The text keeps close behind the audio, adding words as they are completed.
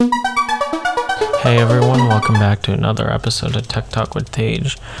Hey everyone, welcome back to another episode of Tech Talk with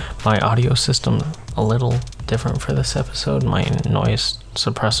Tage. My audio system a little different for this episode. My noise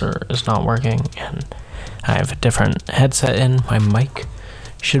suppressor is not working and I have a different headset in. My mic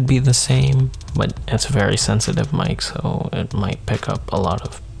should be the same, but it's a very sensitive mic, so it might pick up a lot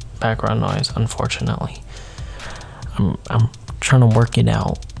of background noise, unfortunately. I'm trying to work it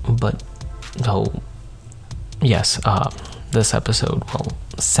out, but though, yes, this episode will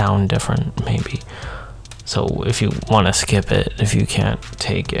sound different, maybe. So if you want to skip it, if you can't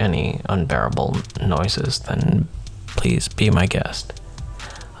take any unbearable noises, then please be my guest.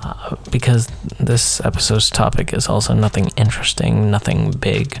 Because this episode's topic is also nothing interesting, nothing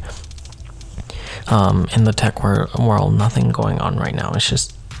big. In the tech world, nothing going on right now. It's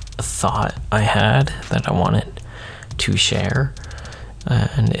just a thought I had that I wanted to share.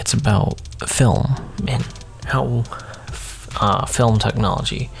 And it's about film and how film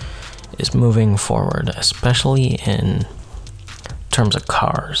technology is moving forward, especially in terms of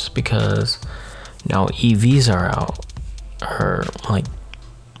cars, because now EVs are out,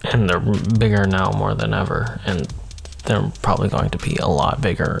 and they're bigger now more than ever, and they're probably going to be a lot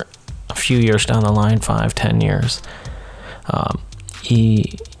bigger a few years down the line, 5-10 years.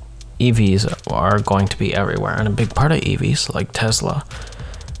 EVs are going to be everywhere, and a big part of EVs, like Tesla,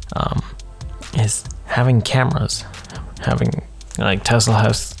 is having cameras. Tesla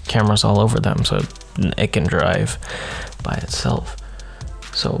has cameras all over them, so it can drive by itself.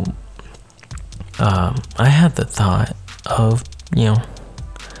 So I had the thought of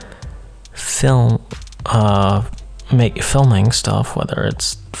filming stuff, whether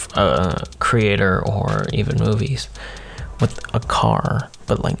it's a creator or even movies, with a car,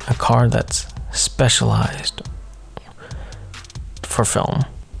 but like a car that's specialized for film.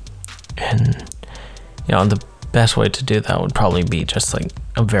 And the best way to do that would probably be just like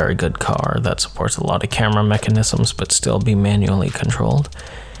a very good car that supports a lot of camera mechanisms but still be manually controlled.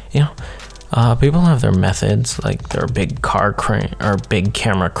 People have their methods, like their big car crane or big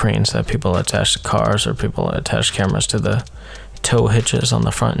camera cranes that people attach to cars, or people attach cameras to the tow hitches on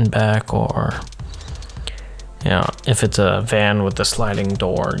the front and back, or if it's a van with a sliding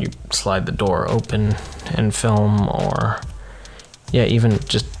door, you slide the door open and film, or even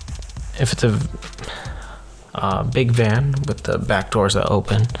just if it's a big van with the back doors that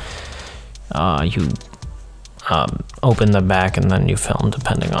open, you open the back and then you film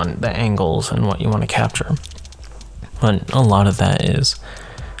depending on the angles and what you want to capture. But a lot of that is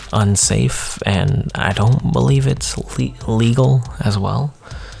unsafe, and I don't believe it's legal as well.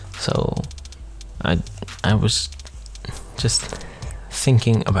 So I was just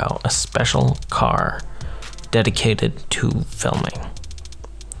thinking about a special car dedicated to filming.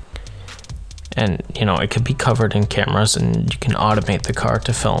 And, it could be covered in cameras, and you can automate the car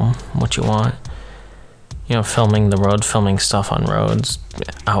to film what you want. Filming the road, filming stuff on roads,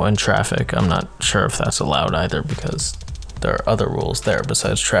 out in traffic. I'm not sure if that's allowed either, because there are other rules there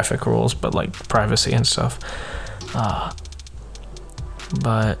besides traffic rules, but like privacy and stuff.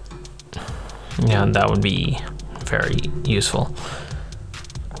 But, that would be very useful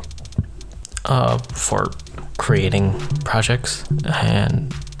for creating projects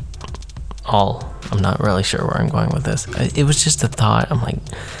and all. I'm not really sure where I'm going with this. It was just a thought. I'm like,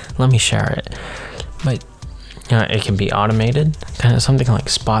 let me share it. But it can be automated, kind of something like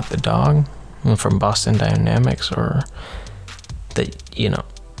Spot the Dog from Boston Dynamics, or that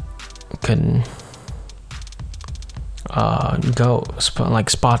can go like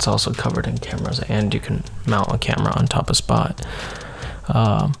Spot's also covered in cameras, and you can mount a camera on top of Spot.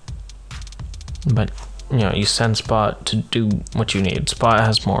 But you send Spot to do what you need. Spot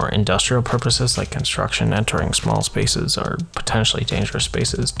has more industrial purposes, like construction, entering small spaces or potentially dangerous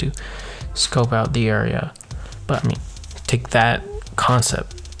spaces to scope out the area. But take that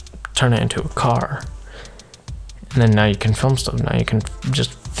concept, turn it into a car, and then now you can film stuff. Now you can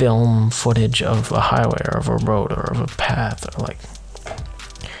just film footage of a highway or of a road or of a path, or like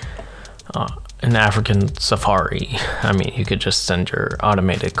an African safari. You could just send your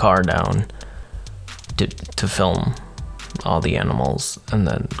automated car down to film all the animals and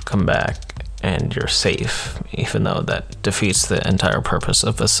then come back, and you're safe, even though that defeats the entire purpose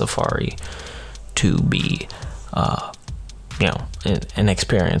of a safari to be an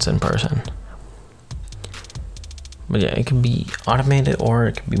experience in person. But it can be automated, or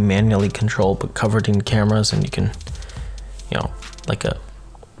it can be manually controlled but covered in cameras, and you can like a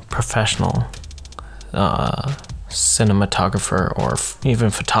professional cinematographer or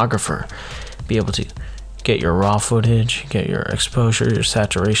even photographer be able to get your raw footage, get your exposure, your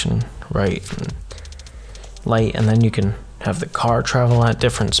saturation right, and light, and then you can have the car travel at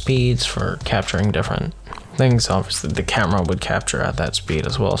different speeds for capturing different things. Obviously, the camera would capture at that speed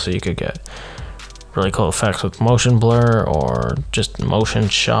as well, so you could get really cool effects with motion blur or just motion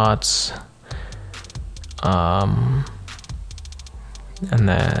shots. And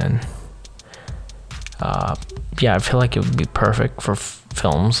then, I feel like it would be perfect for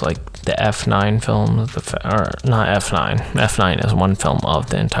films like the F9 films, or not F9. F9 is one film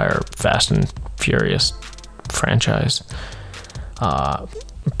of the entire Fast and Furious franchise.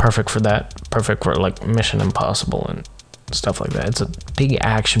 Perfect for that. Perfect for like Mission Impossible and stuff like that. It's a big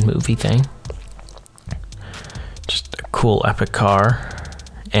action movie thing. Just a cool epic car.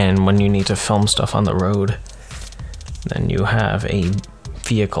 And when you need to film stuff on the road, then you have a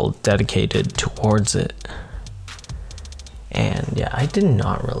vehicle dedicated towards it. And yeah, I did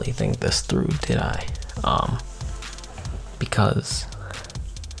not really think this through, did I? Because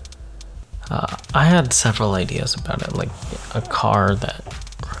I had several ideas about it, like a car that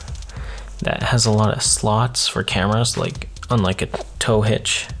has a lot of slots for cameras, like unlike a tow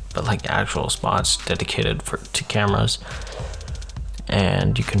hitch, but like actual spots dedicated to cameras.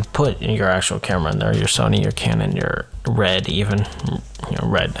 And you can put your actual camera in there, your Sony, your Canon, your Red even.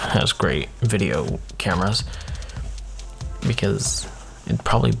 Red has great video cameras, because it'd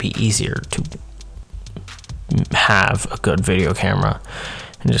probably be easier to have a good video camera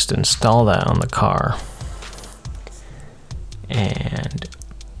and just install that on the car and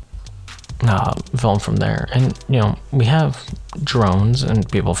film from there. And we have drones and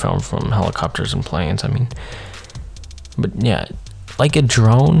people film from helicopters and planes. I mean, but yeah, like a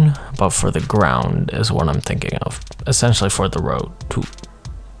drone, but for the ground is what I'm thinking of. Essentially for the road,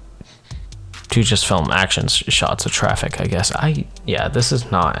 to just film action shots of traffic, I guess. This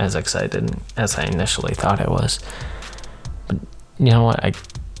is not as exciting as I initially thought it was. But you know what? I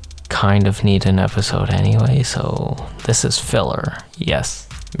kind of need an episode anyway, so this is filler. Yes,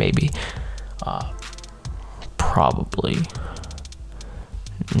 maybe. Probably.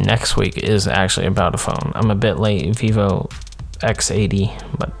 Next week is actually about a phone. I'm a bit late. Vivo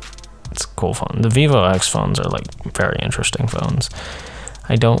X80, but it's a cool phone. The Vivo X phones are like very interesting phones.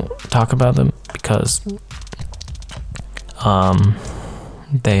 I don't talk about them because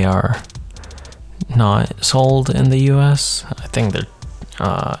they are not sold in the US. I think they're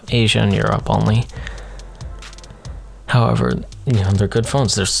Asia and Europe only. However, they're good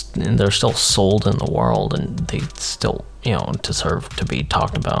phones. They're still sold in the world, and they still deserve to be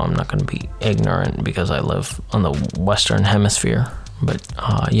talked about. I'm not going to be ignorant because I live on the Western Hemisphere. But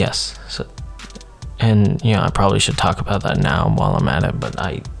yes, so. And I probably should talk about that now while I'm at it, but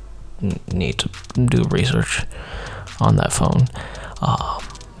I need to do research on that phone.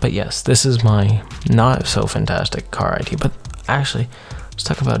 But yes, this is my not so fantastic car idea. But actually, let's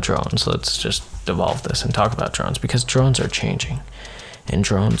talk about drones. Let's just devolve this and talk about drones, because drones are changing, and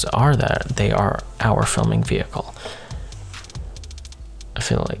drones are they are our filming vehicle. I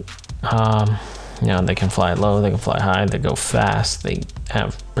feel like they can fly low, they can fly high, they go fast, they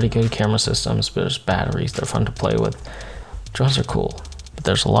have pretty good camera systems, but there's batteries, they're fun to play with. Drones are cool, but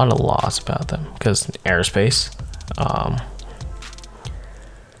there's a lot of laws about them, because airspace,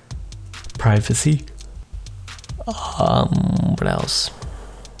 privacy, what else?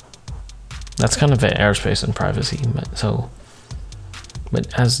 That's kind of it, airspace and privacy.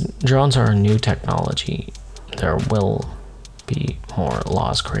 But as drones are a new technology, there will be more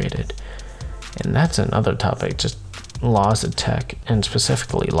laws created. And that's another topic, just laws of tech, and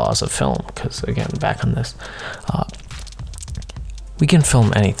specifically laws of film, because again, back on this, we can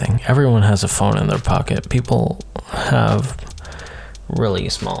film anything. Everyone has a phone in their pocket. People have really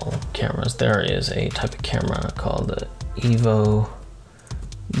small cameras. There is a type of camera called the Evo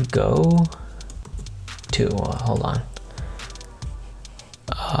Go 2. Hold on.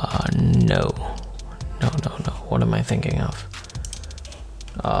 No. What am I thinking of?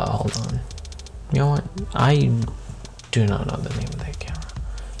 Hold on. You know what? I do not know the name of that camera.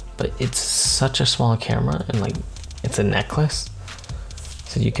 But it's such a small camera, and like it's a necklace.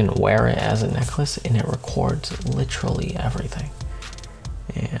 So you can wear it as a necklace, and it records literally everything.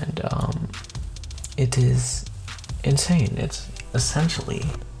 And it is insane. It's essentially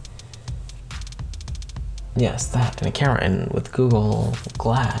that in a camera. And with Google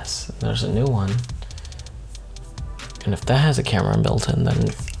Glass, there's a new one. And if that has a camera built in, then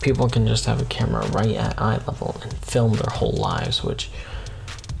people can just have a camera right at eye level and film their whole lives, which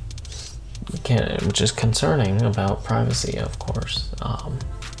is concerning about privacy, of course.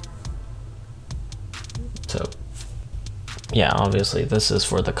 So, yeah, obviously this is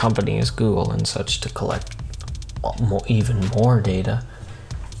for the companies, Google and such, to collect even more data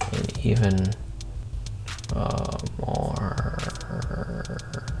and even More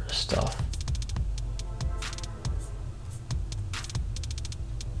stuff.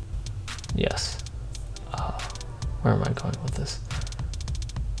 Yes. Where am I going with this?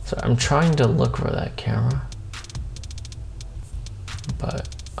 So I'm trying to look for that camera, but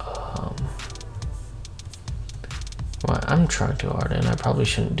well, I'm trying too hard, and I probably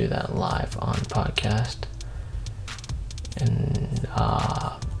shouldn't do that live on podcast and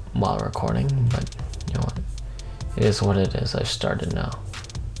while recording. But you know what? It is what it is. I've started now.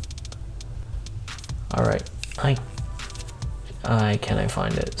 All right, can I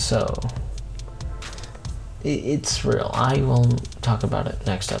find it? So it's real. I will talk about it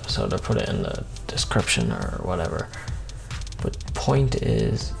next episode. I'll put it in the description or whatever. But point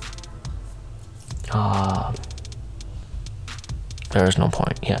is, there is no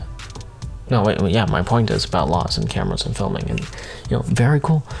point yet. No, wait, yeah, my point is about laws and cameras and filming, and very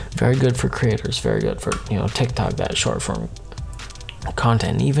cool, very good for creators, very good for TikTok, that short form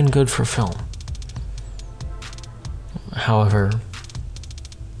content, even good for film. However,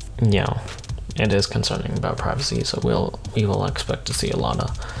 it is concerning about privacy, so we will expect to see a lot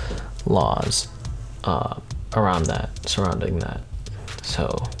of laws surrounding that.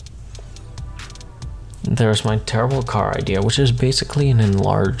 So there's my terrible car idea, which is basically an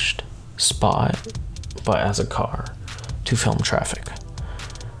enlarged spot, but as a car, to film traffic,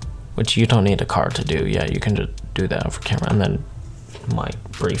 which you don't need a car to do. Yeah, you can just do that over camera. And then my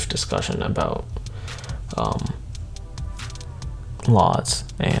brief discussion about laws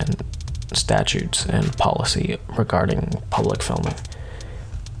and statutes and policy regarding public filming.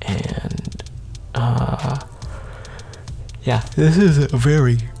 And this is a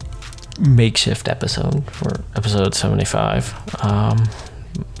very makeshift episode for episode 75.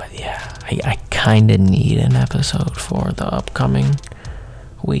 But yeah, I kind of need an episode for the upcoming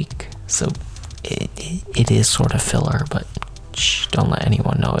week, so it is sort of filler, but don't let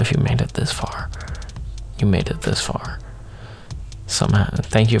anyone know if you made it this far. You made it this far. Somehow,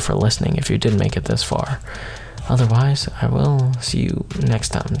 thank you for listening if you did make it this far. Otherwise, I will see you next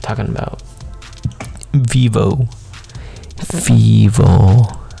time talking about Vivo.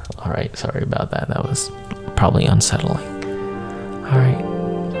 Alright, sorry about that. That was probably unsettling.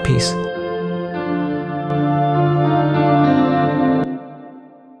 Alright, peace.